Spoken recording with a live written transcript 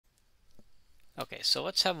Okay, so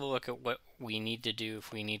let's have a look at what we need to do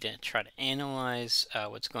if we need to try to analyze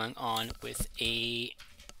what's going on with a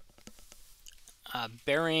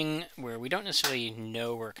bearing where we don't necessarily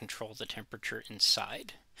know or control the temperature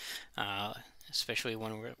inside, especially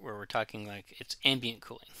when we're talking like it's ambient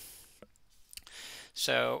cooling.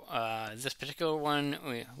 So this particular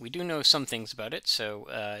one, we do know some things about it. So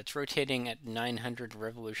it's rotating at 900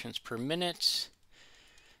 revolutions per minute.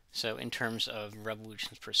 So in terms of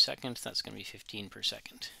revolutions per second, that's going to be 15 per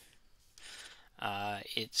second.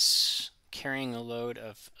 It's carrying a load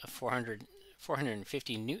of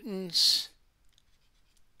 450 newtons.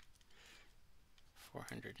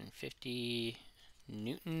 450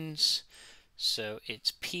 newtons. So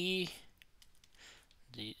it's P.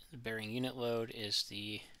 The bearing unit load is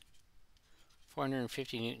the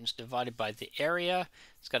 450 newtons divided by the area.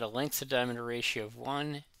 It's got a length to diameter ratio of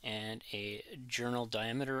 1 and a journal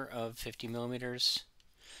diameter of 50 millimeters.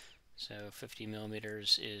 So 50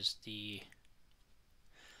 millimeters is the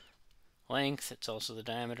length. It's also the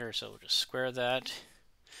diameter, so we'll just square that.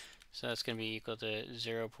 So that's going to be equal to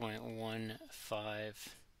 0.15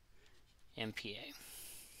 MPa.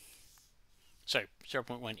 Sorry,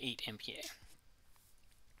 0.18 MPa.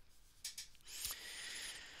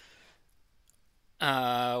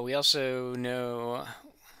 We also know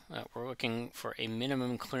we're looking for a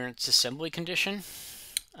minimum clearance assembly condition.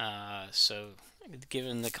 So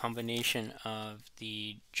given the combination of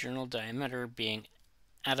the journal diameter being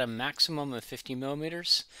at a maximum of 50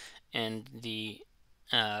 millimeters and the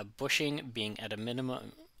bushing being at a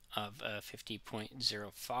minimum of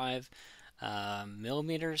 50.05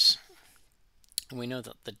 millimeters, we know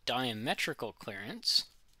that the diametrical clearance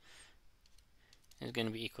is going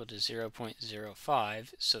to be equal to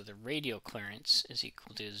 0.05, so the radial clearance is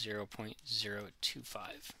equal to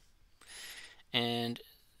 0.025. And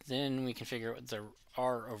then we can figure out what the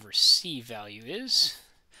R over C value is.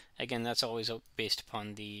 Again, that's always based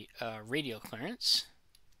upon the radial clearance.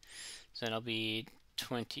 So that'll be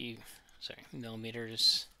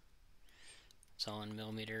millimeters. It's all in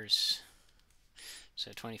millimeters.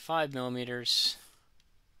 So 25 millimeters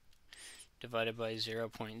divided by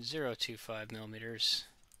 0.025 millimeters.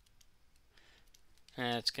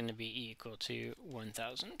 That's going to be equal to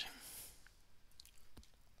 1,000.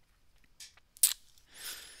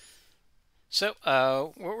 So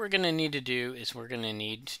what we're going to need to do is we're going to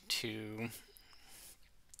need to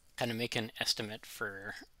kind of make an estimate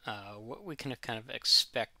for what we can kind of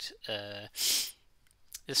expect this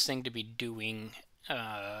thing to be doing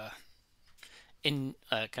in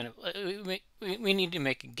kind of we need to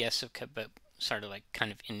make a guess of sort of like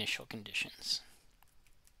kind of initial conditions.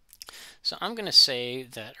 So I'm going to say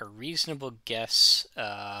that a reasonable guess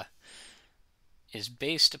is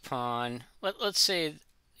based upon, let's say,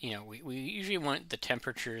 you know, we usually want the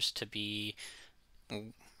temperatures to be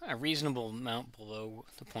a reasonable amount below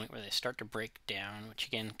the point where they start to break down, which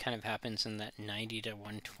again kind of happens in that 90 to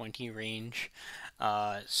 120 range.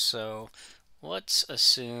 So let's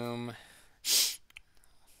assume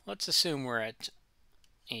we're at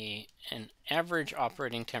an average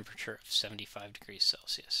operating temperature of 75 degrees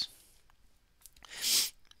Celsius.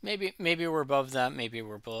 Maybe we're above that, maybe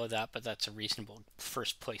we're below that, but that's a reasonable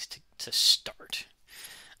first place to start.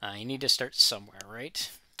 You need to start somewhere, right?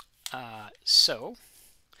 So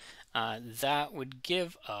that would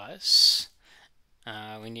give us,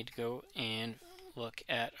 we need to go and look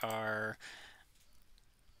at our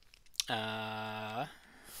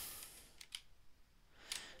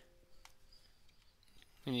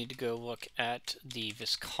we need to go look at the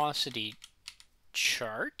viscosity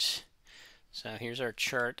chart. So here's our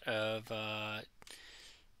chart of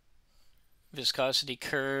viscosity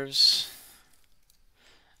curves.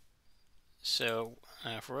 So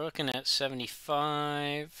if we're looking at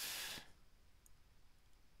 75,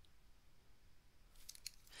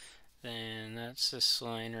 then that's this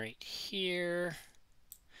line right here,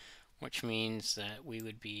 which means that we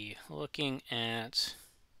would be looking at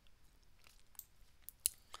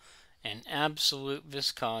an absolute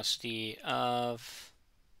viscosity of,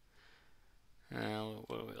 what are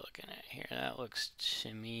we looking at here? That looks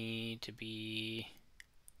to me to be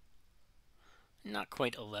not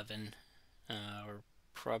quite 11. We're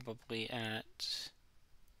probably at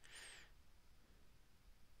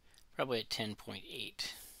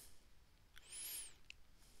 10.8.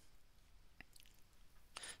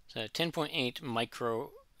 So 10.8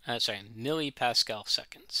 millipascal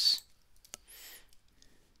seconds.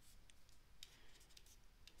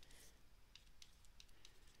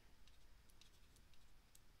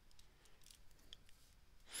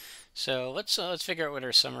 So let's figure out what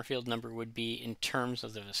our Summerfield number would be in terms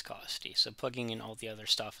of the viscosity. So plugging in all the other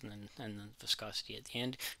stuff and the viscosity at the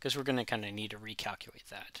end, because we're going to kind of need to recalculate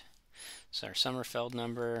that. So our Summerfield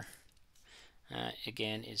number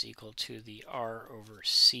again is equal to the R over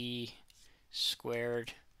C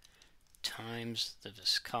squared times the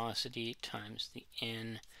viscosity times the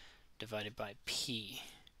N divided by P.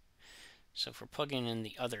 So if we're plugging in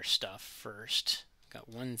the other stuff first, we've got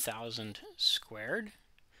 1,000 squared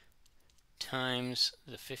times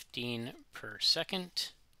the 15 per second,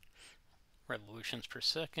 revolutions per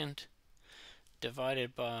second,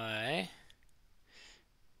 divided by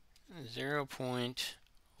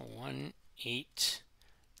 0.18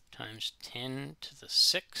 times 10 to the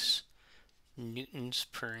 6 newtons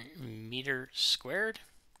per meter squared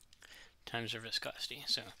times our viscosity.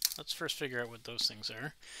 So let's first figure out what those things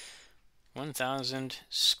are. 1,000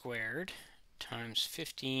 squared times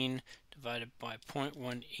 15 divided by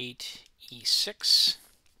 0.18 E6.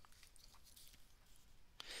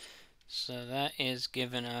 So that is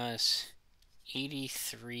given us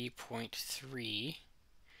 83.3.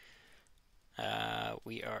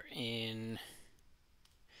 We are in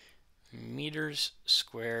meters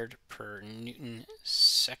squared per Newton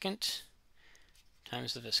second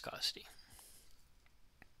times the viscosity.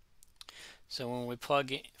 So when we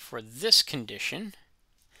plug in for this condition,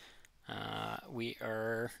 we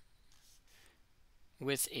are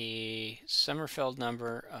with a Summerfield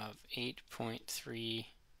number of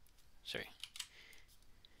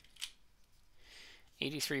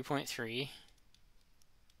 83.3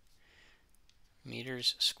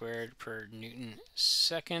 meters squared per Newton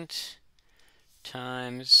second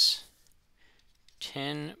times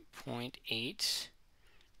 10.8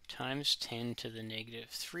 times 10 to the negative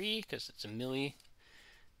 3, because it's a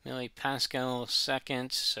millipascal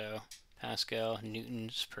second, so Pascal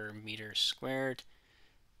newtons per meter squared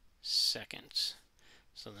seconds.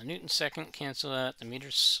 So the Newton second cancel out, the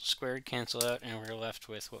meters squared cancel out, and we're left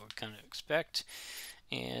with what we kind of expect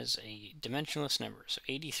is a dimensionless number. So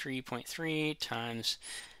 83.3 times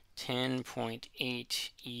 10.8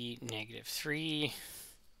 e negative 3.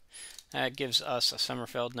 That gives us a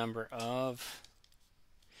Summerfield number of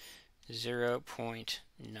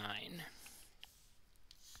 0.9.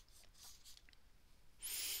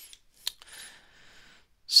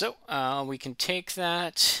 So we can take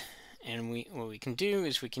that, and what we can do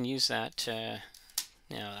is we can use that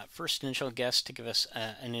that first initial guess to give us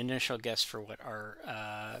an initial guess for what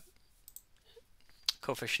our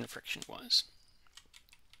coefficient of friction was.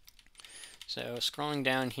 So scrolling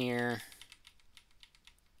down here,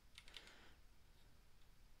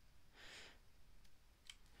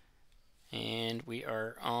 and we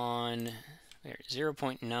are on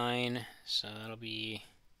 0.9, so that'll be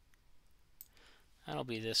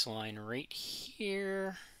this line right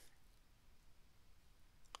here.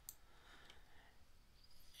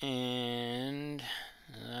 And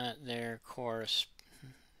that there corresponds.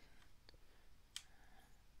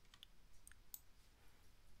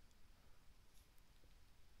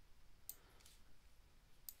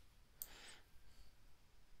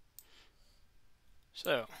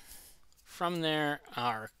 So from there,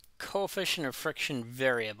 our coefficient of friction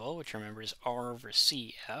variable, which remember is R over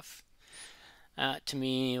CF, to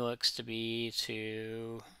me looks to be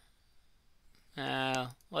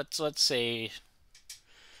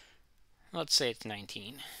let's say it's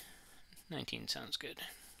 19. 19 sounds good.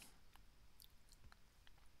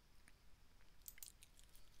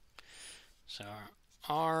 So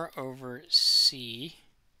R over C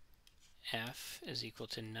F is equal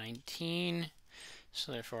to 19.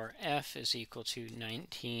 So therefore F is equal to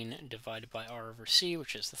 19 divided by R over C,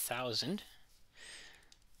 which is the 1,000.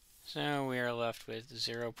 So we are left with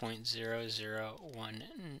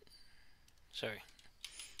 0.0019, sorry,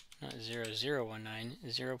 not 0019,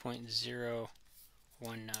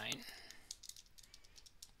 0.019,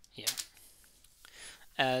 yeah,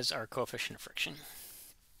 as our coefficient of friction.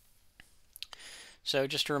 So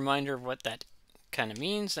just a reminder of what that kind of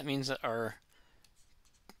means. That means that our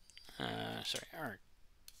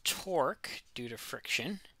torque due to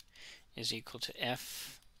friction is equal to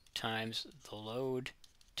F times the load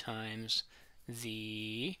times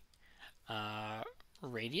the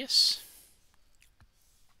radius,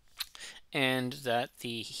 and that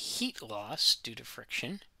the heat loss due to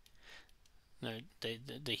friction, the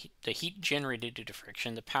heat generated due to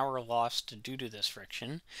friction, the power lost due to this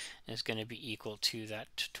friction, is going to be equal to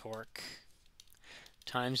that torque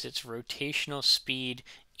times its rotational speed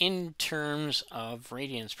in terms of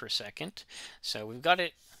radians per second. So we've got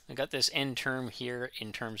this n term here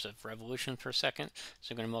in terms of revolutions per second,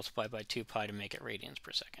 so I'm going to multiply by 2 pi to make it radians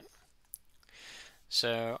per second.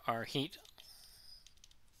 So our heat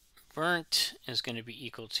burnt is going to be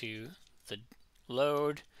equal to the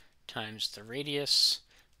load times the radius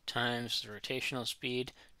times the rotational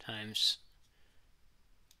speed times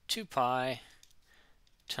 2 pi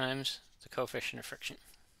times the coefficient of friction.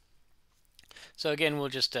 So again, we'll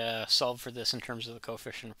just solve for this in terms of the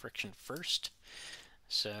coefficient of friction first.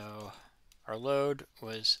 So our load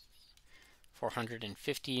was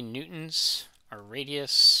 450 newtons. Our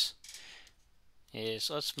radius is,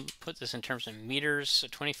 let's put this in terms of meters, so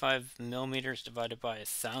 25 millimeters divided by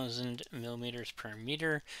 1,000 millimeters per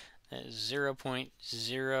meter. That is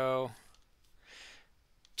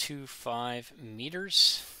 0.025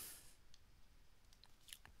 meters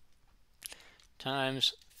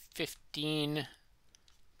times 15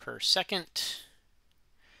 per second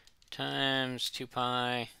times 2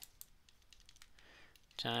 pi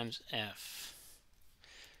times F.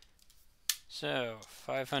 So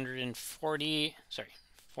 450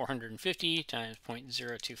 times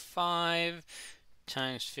 0.025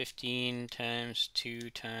 times 15 times 2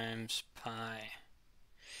 times pi.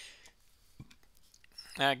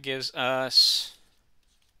 That gives us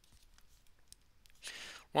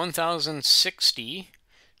 1060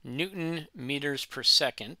 Newton meters per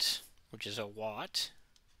second, which is a watt,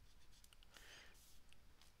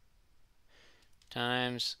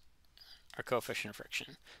 times our coefficient of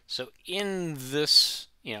friction. So in this,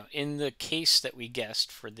 in the case that we guessed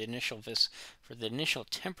for the initial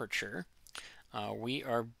temperature, we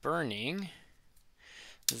are burning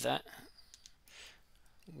that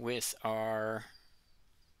with our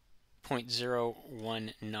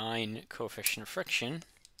 0.019 coefficient of friction,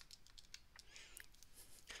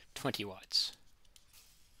 20 watts.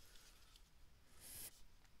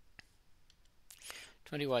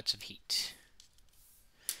 20 watts of heat.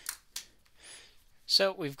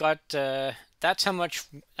 So we've got that's how much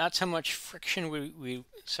friction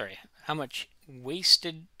how much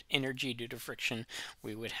wasted energy due to friction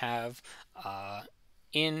we would have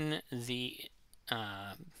in the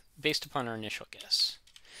based upon our initial guess.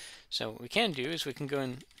 So what we can do is we can go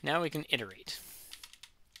and now we can iterate.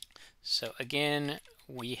 So again,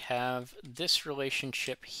 we have this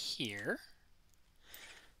relationship here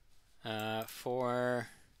for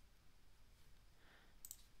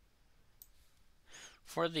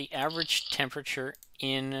the average temperature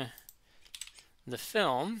in the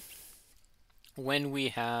film when we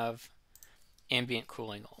have ambient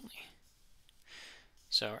cooling only.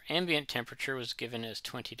 So our ambient temperature was given as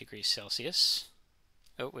 20 degrees Celsius.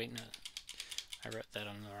 Oh, wait, no. I wrote that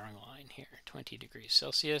on the wrong line here. 20 degrees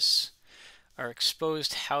Celsius. Our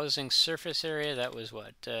exposed housing surface area, that was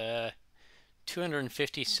what?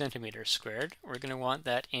 250 centimeters squared. We're going to want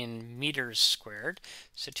that in meters squared.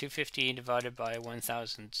 So 250 divided by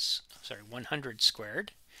 100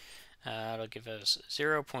 squared. That'll give us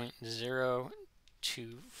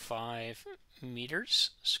 0.025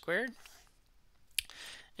 meters squared.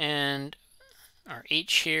 And our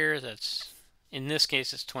H here, that's in this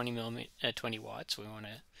case it's 20 watts. We're going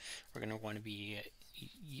to want to be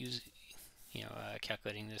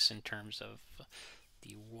calculating this in terms of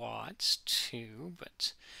the watts too,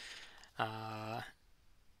 but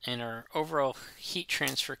and our overall heat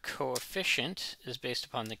transfer coefficient is based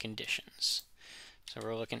upon the conditions. So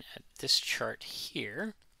we're looking at this chart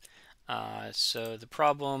here. So the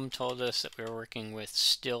problem told us that we were working with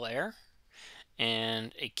still air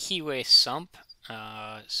and a keyway sump.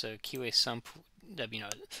 So keyway sump, that'd be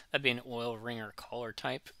an oil ring or collar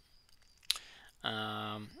type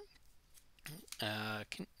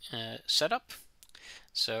setup.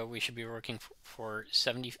 So we should be working for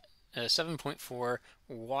 7.4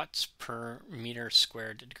 watts per meter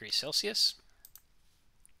squared degrees Celsius.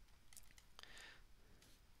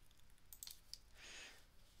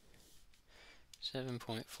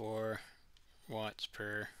 .4 watts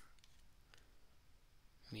per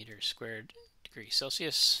meter squared degrees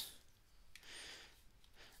Celsius.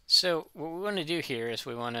 So what we want to do here is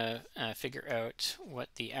we want to figure out what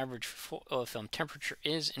the average oil film temperature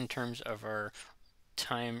is in terms of our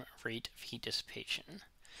time rate of heat dissipation.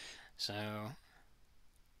 So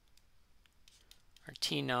our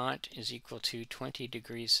T naught is equal to 20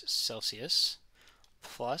 degrees Celsius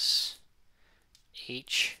plus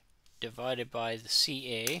H divided by the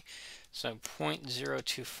CA. So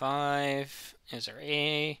 0.025 is our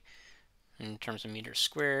A in terms of meters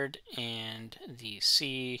squared, and the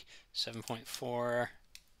C, 7.4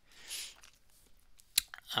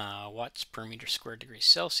 watts per meter squared degrees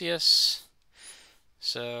Celsius.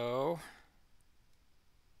 So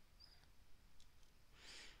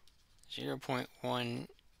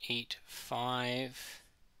 0.185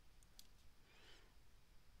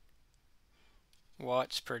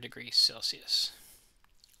 watts per degree Celsius.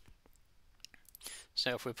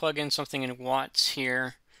 So if we plug in something in watts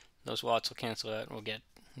here, those watts will cancel out and we'll get,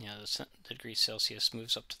 you know, the degree Celsius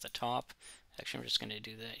moves up to the top. Actually, I'm just going to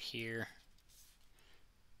do that here.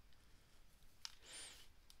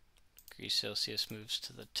 Degree Celsius moves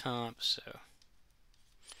to the top, so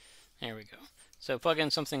there we go. So plug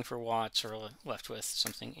in something for watts, or left with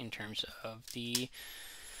something in terms of the,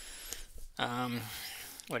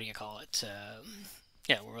 what do you call it?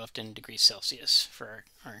 Yeah, we're left in degrees Celsius for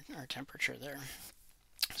our temperature there.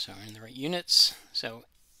 So we're in the right units. So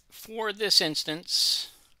for this instance,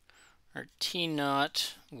 our T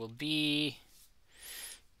naught will be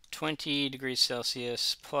 20 degrees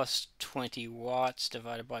Celsius plus 20 watts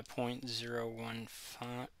divided by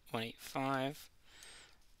 0.015.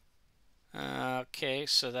 Okay,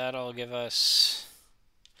 so that'll give us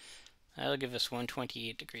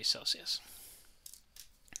 128 degrees Celsius.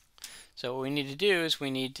 So what we need to do is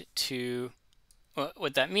we need to,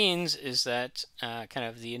 what that means is that kind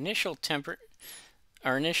of the initial temperature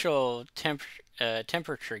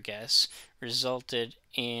guess resulted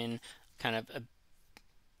in kind of a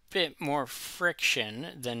bit more friction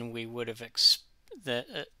than we would have it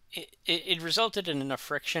resulted in enough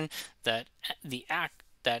friction that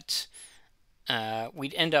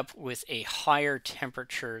we'd end up with a higher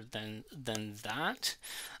temperature than that,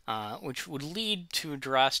 which would lead to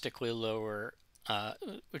drastically lower,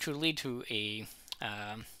 which would lead to a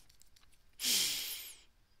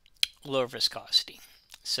lower viscosity.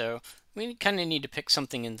 So we kind of need to pick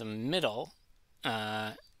something in the middle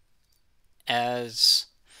as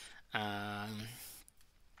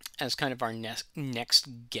kind of our next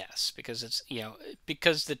guess, because it's, you know,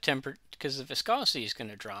 because the viscosity is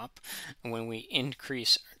going to drop when we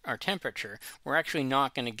increase our temperature, we're actually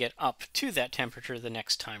not going to get up to that temperature the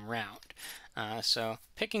next time round. So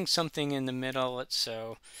picking something in the middle, we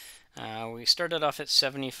started off at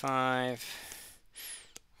 75,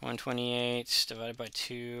 128 divided by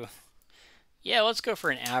 2. Yeah, let's go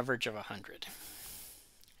for an average of 100.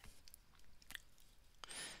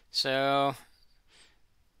 So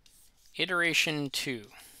iteration 2.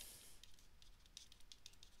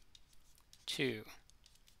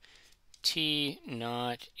 T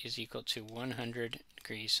naught is equal to 100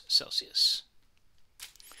 degrees Celsius.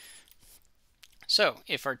 So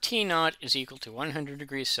if our T naught is equal to 100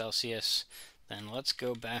 degrees Celsius, then let's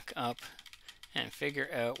go back up and figure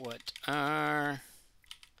out what our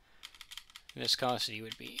viscosity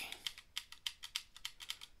would be.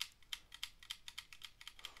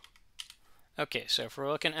 Okay, so if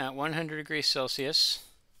we're looking at 100 degrees Celsius,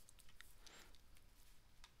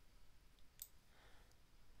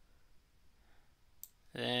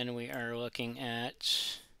 then we are looking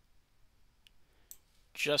at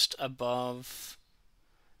just above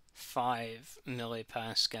 5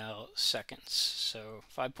 millipascal seconds. So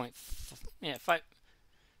 5.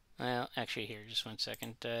 Well, actually, here, just 1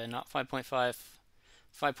 second. Not 5.5,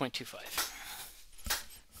 5.25.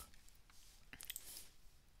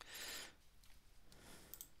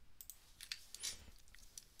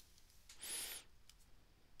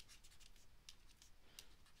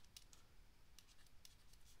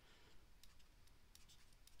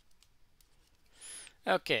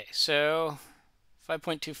 Okay, so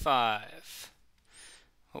 5.25.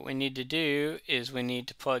 What we need to do is we need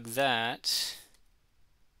to plug that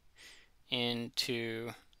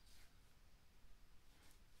into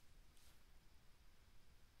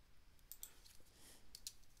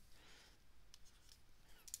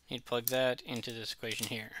this equation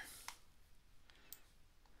here.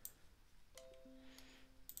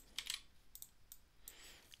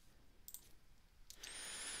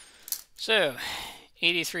 So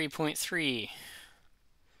 83.3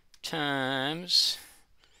 times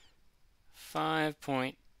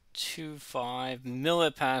 5.25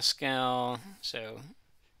 millipascal, so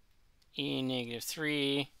E negative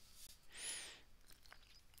 3.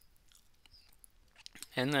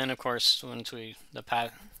 And then, of course, once the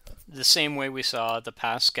same way we saw, the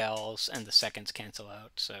pascals and the seconds cancel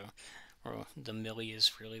out, so the milli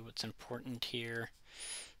is really what's important here.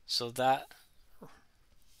 So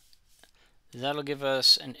that'll give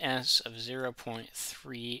us an S of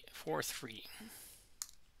 0.343.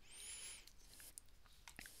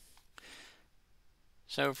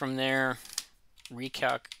 So from there,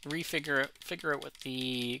 figure out what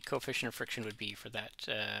the coefficient of friction would be for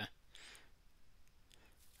that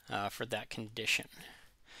condition.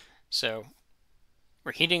 So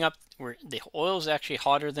we're heating up. The oil is actually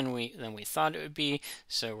hotter than we thought it would be.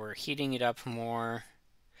 So we're heating it up more.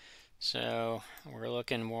 So we're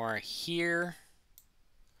looking more here,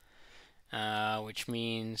 which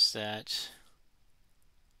means that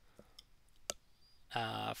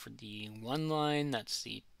For the one line, that's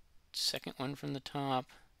the second one from the top.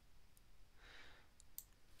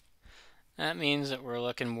 That means that we're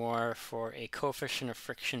looking more for a coefficient of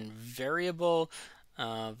friction variable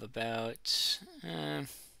of about,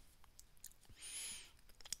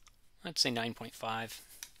 let's say 9.5.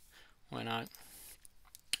 Why not?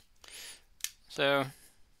 So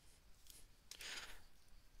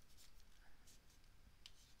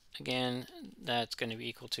again, that's going to be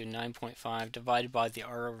equal to 9.5 divided by the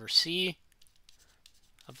R over C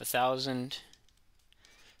of 1,000,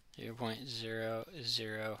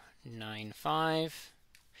 0.0095.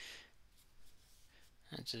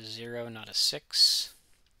 That's a 0, not a 6.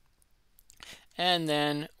 And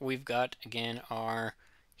then we've got, again, our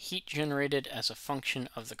heat generated as a function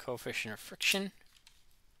of the coefficient of friction.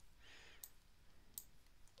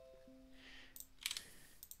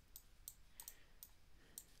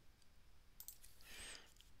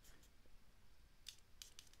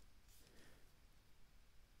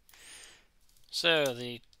 So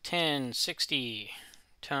the 1060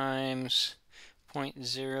 times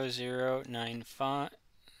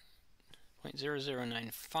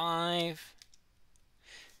 0.0095,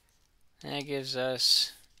 that gives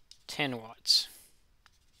us 10 watts.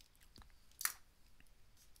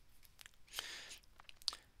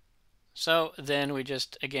 So then we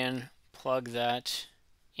just, again, plug that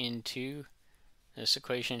into this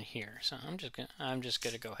equation here. So I'm just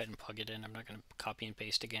gonna go ahead and plug it in. I'm not gonna copy and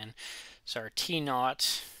paste again. So our T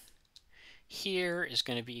naught here is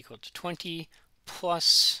going to be equal to 20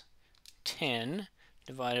 plus 10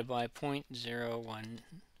 divided by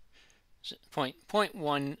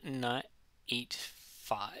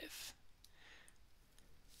 0.1985.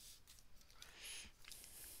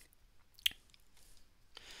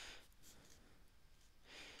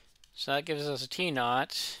 So that gives us a T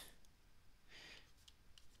naught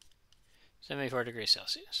 74 degrees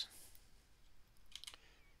Celsius.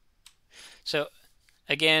 So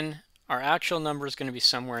again, our actual number is going to be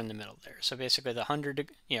somewhere in the middle there. So basically the 100,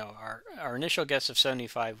 our initial guess of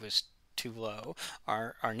 75 was too low.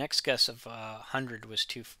 Our next guess of 100 was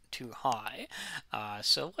too high.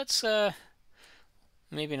 So let's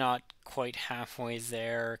maybe not quite halfway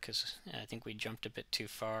there, because I think we jumped a bit too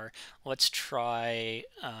far. Let's try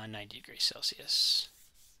 90 degrees Celsius.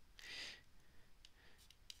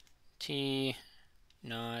 T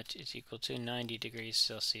naught is equal to 90 degrees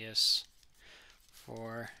Celsius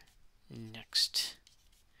for next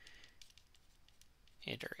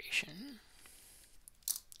iteration.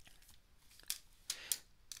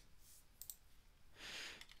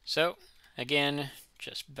 So again,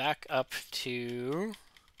 just back up to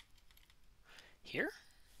here,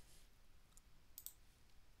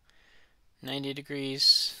 90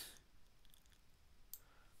 degrees.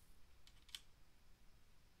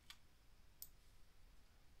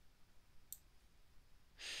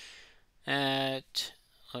 That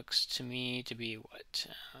looks to me to be what?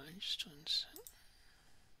 Just one second.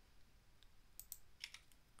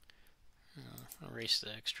 I'll erase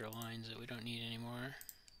the extra lines that we don't need anymore.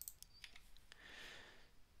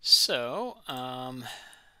 So,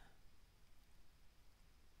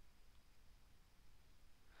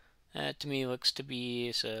 that to me looks to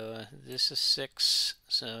be, so this is 6,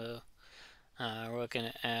 so we're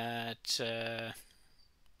looking at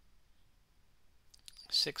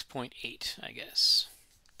 6.8, I guess.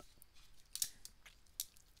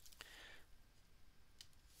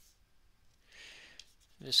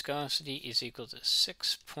 Viscosity is equal to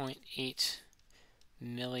 6.8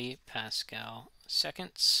 millipascal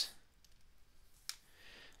seconds.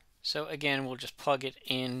 So again, we'll just plug it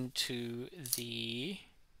into the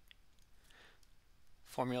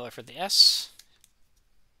formula for the S.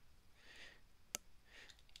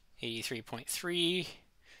 83.3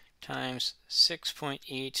 times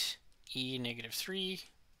 6.8 e negative 3.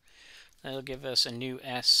 That'll give us a new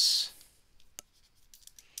S.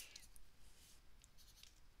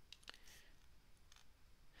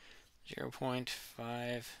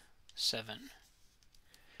 .57.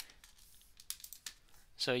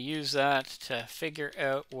 So use that to figure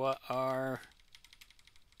out what our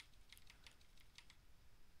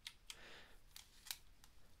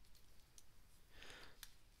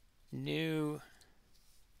new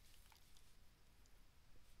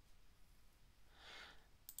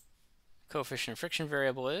coefficient of friction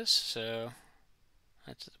variable is. So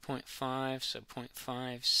that's at 0.5, so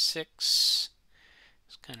 0.56.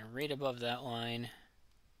 It's kind of right above that line,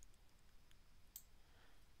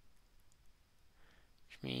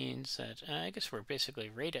 which means that I guess we're basically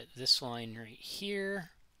right at this line right here.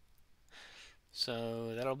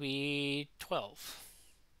 So that'll be 12.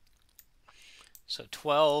 So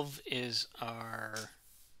 12 is our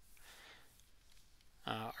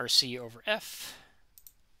C over F,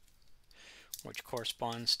 which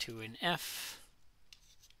corresponds to an F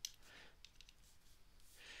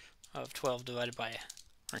of 12 divided by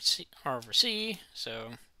R over C,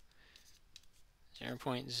 so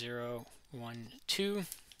 0.012.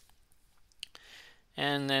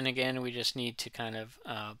 And then again, we just need to kind of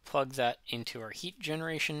plug that into our heat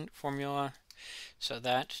generation formula. So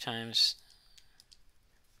that times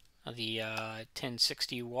the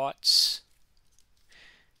 1060 watts,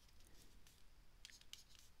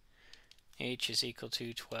 H is equal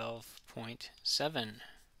to 12.7.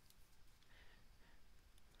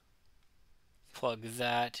 Plug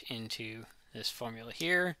that into this formula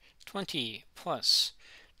here. 20 plus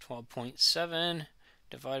 12.7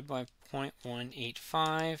 divided by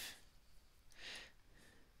 0.185.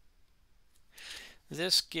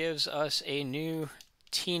 This gives us a new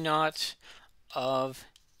T naught of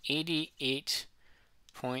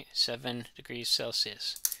 88.7 degrees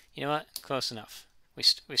Celsius. You know what? Close enough.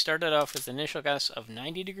 We started off with an initial guess of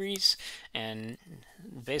 90 degrees, and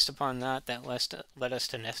based upon that, led us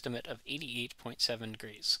to an estimate of 88.7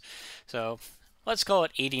 degrees. So let's call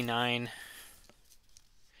it 89.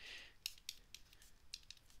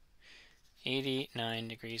 89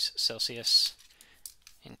 degrees Celsius,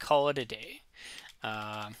 and call it a day.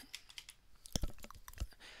 Yeah.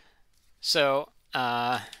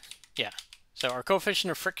 So our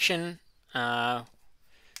coefficient of friction, that'll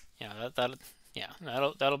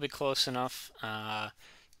be close enough.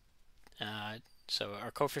 So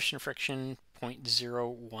our coefficient of friction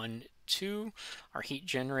 0.012. Our heat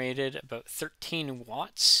generated about 13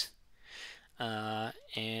 watts.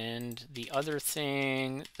 And the other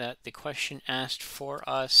thing that the question asked for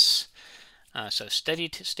us, so steady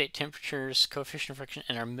state temperatures, coefficient of friction,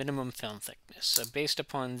 and our minimum film thickness. So based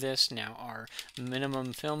upon this, now our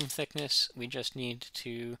minimum film thickness, we just need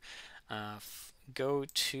to go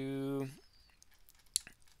to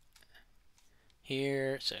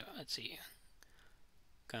here. So let's see.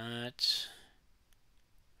 We're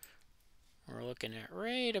looking at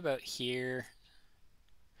right about here.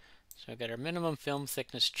 So I've got our minimum film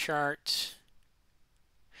thickness chart,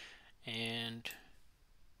 and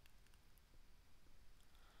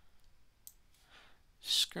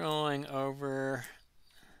scrolling over,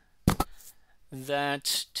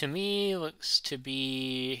 that to me looks to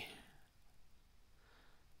be,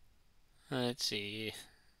 let's see,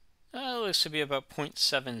 looks to be about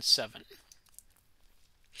 0.77.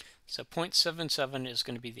 So 0.77 is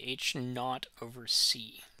going to be the H naught over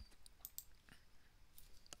C.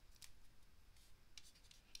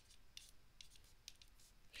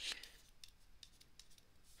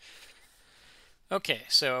 Okay,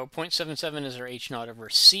 so 0.77 is our H naught over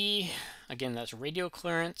C. Again, that's radial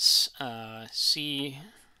clearance. C,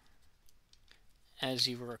 as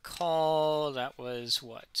you recall, that was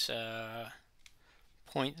what?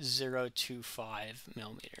 0.025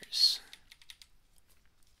 millimeters.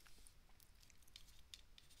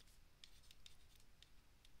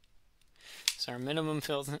 So our minimum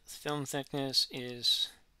film thickness is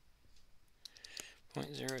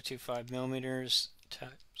 0.025 millimeters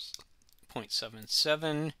times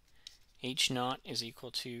 0.77. H naught is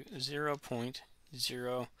equal to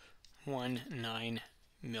 0.019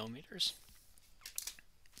 millimeters.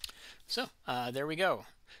 So there we go.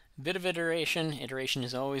 Bit of iteration. Iteration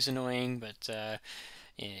is always annoying, but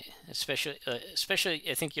especially I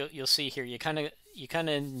think you'll see here, you kind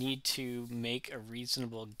of need to make a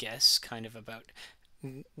reasonable guess kind of about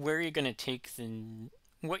where you're going to take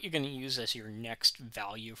what you're going to use as your next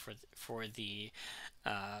value for the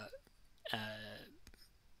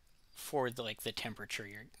temperature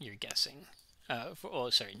you're guessing.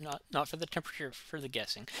 Sorry, not for the temperature, for the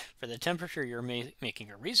guessing. For the temperature, you're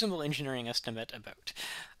making a reasonable engineering estimate about.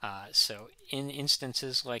 So in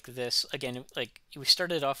instances like this, again, like we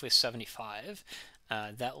started off with 75.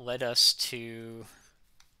 That led us to,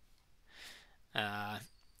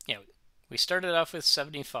 we started off with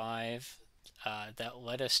 75. That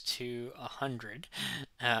led us to 100,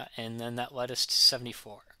 and then that led us to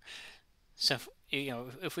 74. So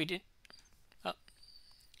if we did,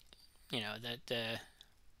 you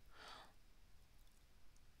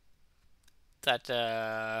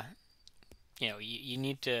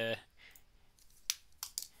need to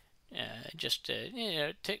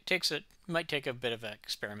might take a bit of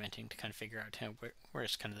experimenting to kind of figure out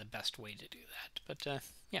where's kind of the best way to do that. But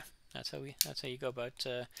yeah, that's how you go about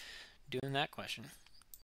doing that question.